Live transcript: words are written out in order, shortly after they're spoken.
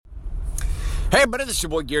Hey, everybody, this is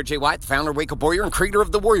your boy, Garrett J. White, the founder of Wake Up Warrior and creator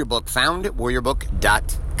of the Warrior Book, found at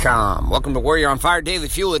warriorbook.com. Welcome to Warrior on Fire Daily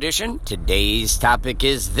Fuel Edition. Today's topic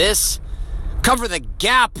is this: cover the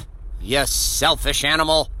gap, you selfish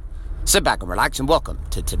animal. Sit back and relax and welcome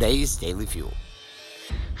to today's Daily Fuel.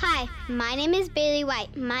 Hi, my name is Bailey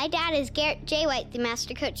White. My dad is Garrett J. White, the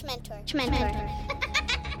Master Coach Mentor.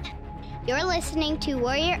 You're listening to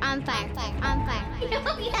Warrior on Fire.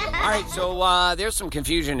 All right, so there's some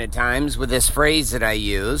confusion at times with this phrase that I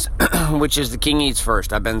use, which is the king eats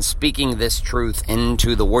first. I've been speaking this truth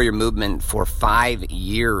into the warrior movement for 5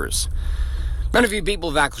 years. Many of you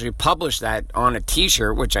people have actually published that on a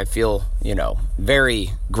t-shirt, which I feel,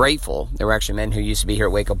 very grateful. There were actually men who used to be here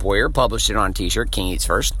at Wake Up Warrior, published it on a t-shirt, King Eats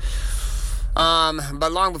First.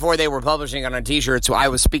 But long before they were publishing it on t-shirts, so I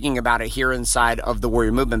was speaking about it here inside of the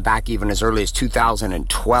warrior movement back even as early as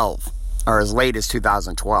 2012. Or as late as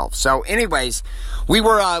 2012. So anyways, we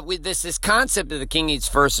were with this concept of the king eats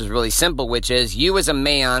first is really simple, which is you as a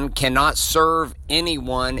man cannot serve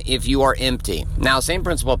anyone if you are empty. Now, same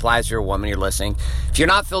principle applies if you're a woman, you're listening. If you're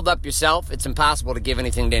not filled up yourself, it's impossible to give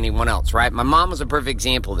anything to anyone else, right? My mom was a perfect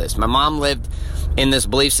example of this. My mom lived in this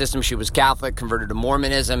belief system. She was Catholic, converted to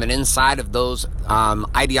Mormonism, and inside of those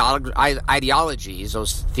ideologies,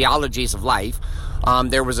 those theologies of life,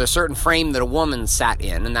 there was a certain frame that a woman sat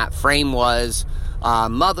in, and that frame was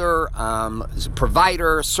mother,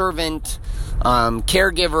 provider, servant,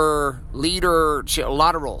 caregiver, leader, a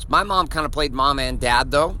lot of roles. My mom kind of played mom and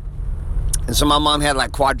dad, though, and so my mom had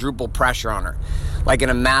like quadruple pressure on her, like in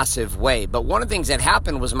a massive way. But one of the things that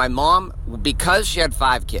happened was my mom, because she had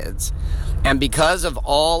 5 kids, and because of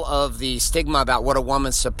all of the stigma about what a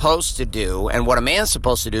woman's supposed to do and what a man's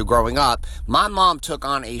supposed to do growing up, my mom took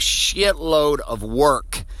on a shitload of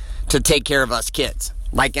work to take care of us kids,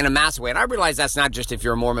 like in a massive way. And I realize that's not just if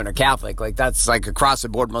you're a Mormon or Catholic. Like that's like across the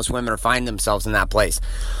board, most women find themselves in that place.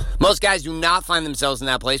 Most guys do not find themselves in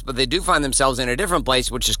that place, but they do find themselves in a different place,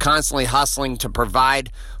 which is constantly hustling to provide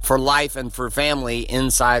for life and for family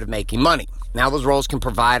inside of making money. Now, those roles can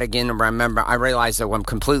provide, again, remember, I realize that I'm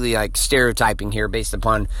completely, stereotyping here based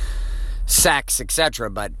upon sex, etc.,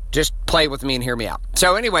 but just play with me and hear me out.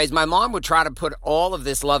 So, anyways, my mom would try to put all of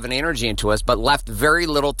this love and energy into us, but left very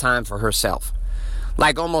little time for herself.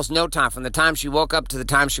 Like, almost no time. From the time she woke up to the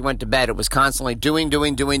time she went to bed, it was constantly doing,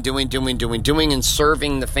 and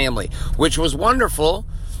serving the family, which was wonderful,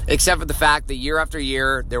 except for the fact that year after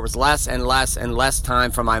year, there was less and less and less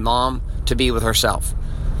time for my mom to be with herself.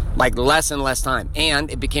 Like less and less time.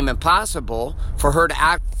 And it became impossible for her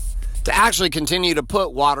to actually continue to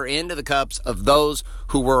put water into the cups of those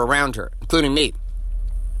who were around her, including me.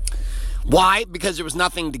 Why? Because there was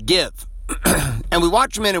nothing to give. And we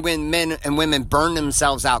watch men and women burn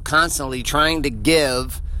themselves out constantly trying to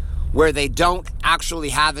give where they don't actually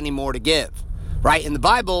have any more to give. Right? In the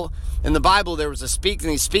Bible, there was a speak, and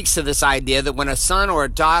he speaks to this idea that when a son or a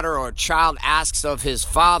daughter or a child asks of his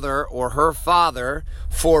father or her father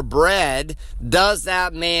for bread, does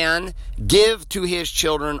that man give to his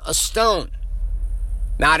children a stone?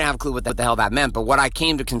 Now, I didn't have a clue what the hell that meant, but what I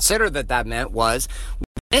came to consider that meant was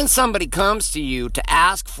when somebody comes to you to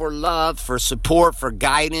ask for love, for support, for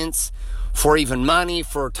guidance, for even money,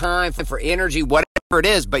 for time, for energy, whatever it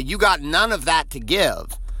is, but you got none of that to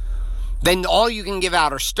give, then all you can give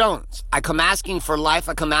out are stones. I come asking for life,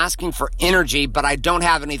 I come asking for energy, but I don't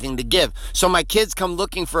have anything to give. So my kids come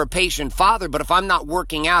looking for a patient father, but if I'm not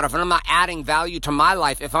working out, if I'm not adding value to my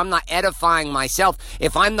life, if I'm not edifying myself,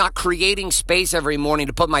 if I'm not creating space every morning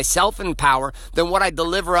to put myself in power, then what I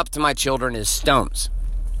deliver up to my children is stones.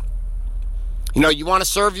 You want to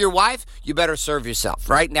serve your wife? You better serve yourself,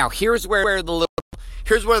 right? Now, here's where the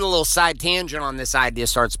little side tangent on this idea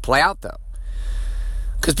starts to play out, though.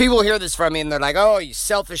 Because people hear this from me and they're like, oh, you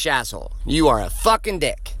selfish asshole. You are a fucking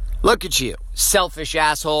dick. Look at you. Selfish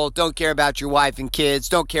asshole. Don't care about your wife and kids.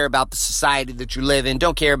 Don't care about the society that you live in.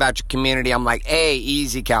 Don't care about your community. I'm like, hey,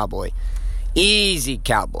 easy, cowboy. Easy,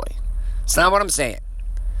 cowboy. It's not what I'm saying.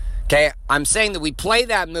 Okay? I'm saying that we play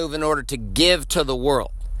that move in order to give to the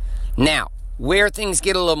world. Now, where things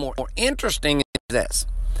get a little more interesting is this.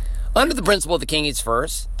 Under the principle of the king eats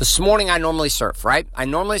first, this morning I normally surf, right? I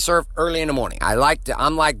normally surf early in the morning.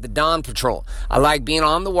 I'm like the dawn patrol. I like being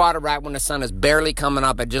on the water right when the sun is barely coming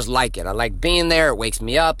up. I just like it. I like being there. It wakes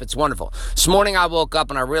me up. It's wonderful. This morning I woke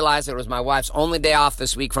up and I realized it was my wife's only day off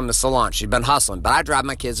this week from the salon. She'd been hustling, but I drive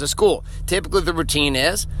my kids to school. Typically the routine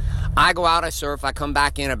is I go out, I surf, I come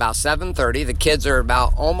back in about 7:30. The kids are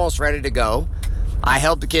about almost ready to go. I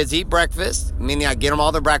help the kids eat breakfast, meaning I get them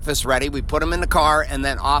all their breakfast ready. We put them in the car, and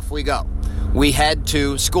then off we go. we head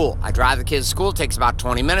to school. I drive the kids to school. It takes about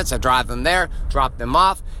 20 minutes. I drive them there, drop them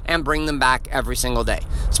off, and bring them back every single day.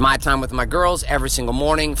 It's my time with my girls every single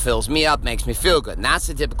morning, fills me up, makes me feel good. And that's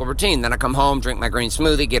the typical routine. Then I come home, drink my green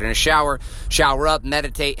smoothie, get in a shower up,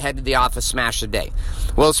 meditate, head to the office, smash the day.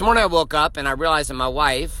 Well, this morning I woke up and I realized that my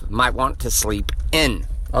wife might want to sleep in.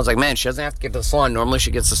 I was like, man, she doesn't have to get to the salon. Normally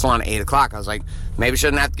she gets to the salon at 8 o'clock. I was like, maybe she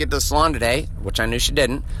doesn't have to get to the salon today, which I knew she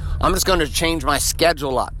didn't. I'm just going to change my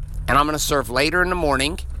schedule up. And I'm going to surf later in the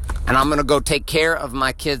morning. And I'm going to go take care of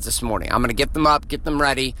my kids this morning. I'm going to get them up, get them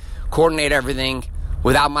ready, coordinate everything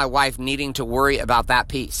without my wife needing to worry about that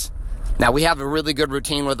piece. Now, we have a really good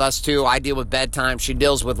routine with us, too. I deal with bedtime. She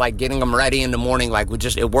deals with, getting them ready in the morning.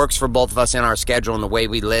 It works for both of us in our schedule and the way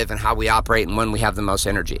we live and how we operate and when we have the most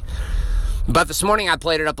energy. But this morning, I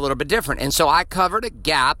played it up a little bit different. And so I covered a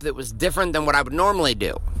gap that was different than what I would normally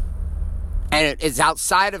do. And it is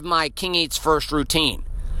outside of my King Eats First routine.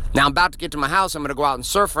 Now, I'm about to get to my house. I'm going to go out and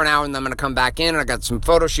surf for an hour, and then I'm going to come back in. And I got some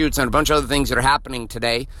photo shoots and a bunch of other things that are happening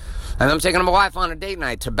today. And I'm taking my wife on a date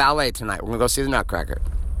night to ballet tonight. We're going to go see the Nutcracker.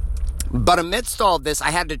 But amidst all this, I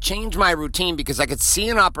had to change my routine because I could see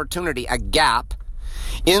an opportunity, a gap,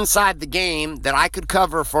 inside the game that I could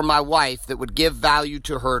cover for my wife that would give value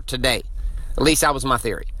to her today. At least that was my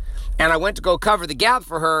theory. And I went to go cover the gap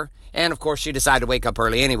for her. And, of course, she decided to wake up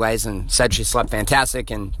early anyways and said she slept fantastic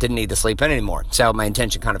and didn't need to sleep in anymore. So my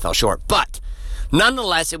intention kind of fell short. But,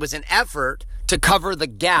 nonetheless, it was an effort to cover the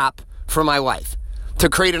gap for my wife, to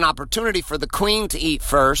create an opportunity for the queen to eat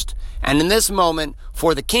first, and in this moment,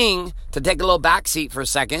 for the king to take a little backseat for a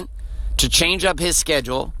second, to change up his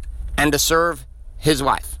schedule, and to serve his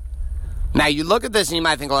wife. Now, you look at this and you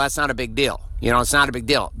might think, well, that's not a big deal. It's not a big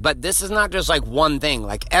deal. But this is not just one thing.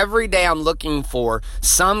 Every day I'm looking for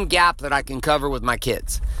some gap that I can cover with my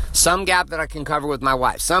kids. Some gap that I can cover with my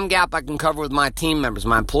wife. Some gap I can cover with my team members,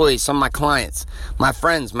 my employees, some of my clients, my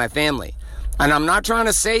friends, my family. And I'm not trying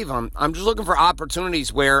to save them. I'm just looking for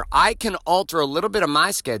opportunities where I can alter a little bit of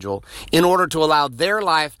my schedule in order to allow their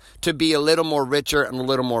life to be a little more richer and a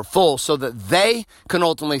little more full so that they can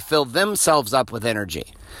ultimately fill themselves up with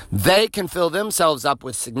energy. They can fill themselves up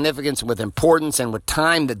with significance and with importance and with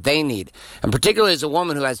time that they need. And particularly as a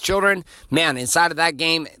woman who has children, man, inside of that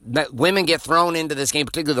game, women get thrown into this game,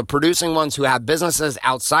 particularly the producing ones who have businesses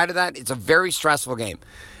outside of that. It's a very stressful game.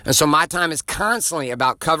 And so my time is constantly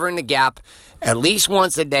about covering the gap at least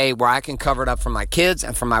once a day where I can cover it up for my kids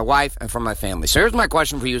and for my wife and for my family. So here's my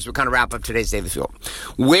question for you as we kind of wrap up today's Daily Fuel.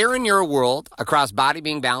 Where in your world, across body,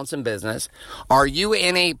 being, balance, and business, are you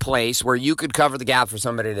in a place where you could cover the gap for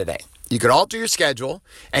somebody today? You could alter your schedule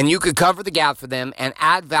and you could cover the gap for them and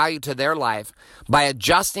add value to their life by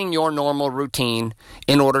adjusting your normal routine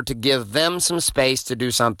in order to give them some space to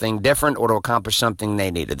do something different or to accomplish something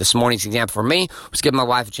they needed. This morning's example for me was giving my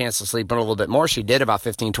wife a chance to sleep in a little bit more. She did about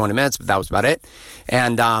 15, 20 minutes, but that was about it.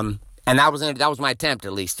 And that was my attempt,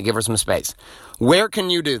 at least, to give her some space. Where can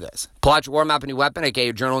you do this? Pull out your war map and your weapon, aka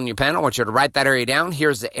your journal and your pen. I want you to write that area down.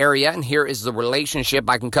 Here's the area, and here is the relationship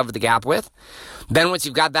I can cover the gap with. Then once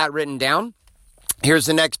you've got that written down, here's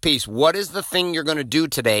the next piece. What is the thing you're going to do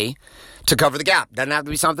today to cover the gap? Doesn't have to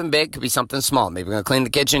be something big. Could be something small. Maybe you're going to clean the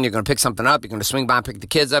kitchen. You're going to pick something up. You're going to swing by and pick the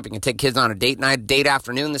kids up. You can take kids on a date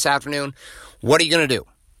afternoon this afternoon. What are you going to do?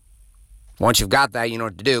 Once you've got that, you know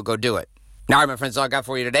what to do. Go do it. Now, all right, my friends, all I got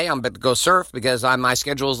for you today. I'm about to go surf because my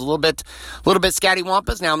schedule is a little bit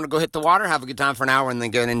scattywampus. Now I'm going to go hit the water, have a good time for an hour, and then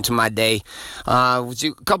get into my day. A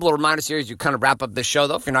couple of reminders here as you kind of wrap up this show,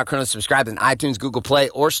 though. If you're not currently subscribed in iTunes, Google Play,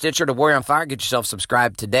 or Stitcher to Warrior on Fire, get yourself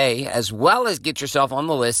subscribed today, as well as get yourself on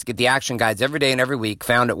the list. Get the action guides every day and every week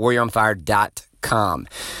found at warrioronfire.com.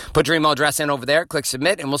 Put your email address in over there, click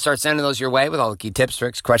submit, and we'll start sending those your way with all the key tips,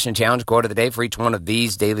 tricks, question, challenge, quote of the day for each one of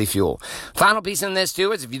these Daily Fuel. Final piece in this,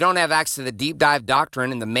 too, is if you don't have access to the deep dive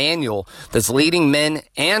doctrine and the manual that's leading men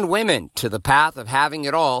and women to the path of having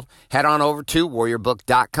it all, head on over to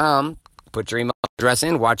warriorbook.com. Put your email address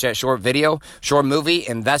in, watch that short video, short movie,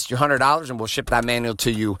 invest your $100, and we'll ship that manual to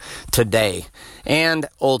you today. And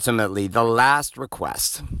ultimately, the last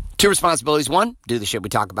request. 2 responsibilities. 1, do the shit we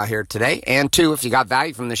talk about here today. And 2, if you got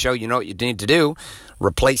value from the show, you know what you need to do.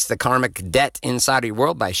 Replace the karmic debt inside of your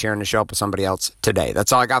world by sharing the show up with somebody else today.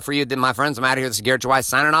 That's all I got for you, my friends. I'm out of here. This is Garrett J. Weiss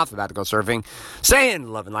signing off. About to go surfing. Saying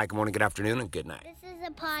love and light. Good morning, good afternoon, and good night. This is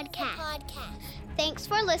a podcast. Thanks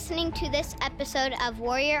for listening to this episode of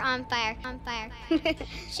Warrior on Fire.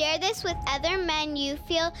 Share this with other men you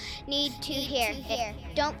feel need to hear.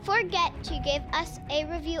 Don't forget to give us a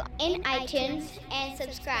review in iTunes and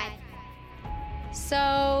subscribe.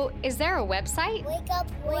 So, is there a website? Wake Up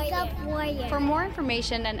Warrior. Wake Up Warrior. For more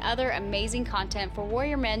information and other amazing content for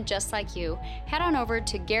warrior men just like you, head on over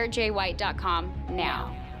to GarrettJWhite.com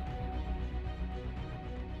now.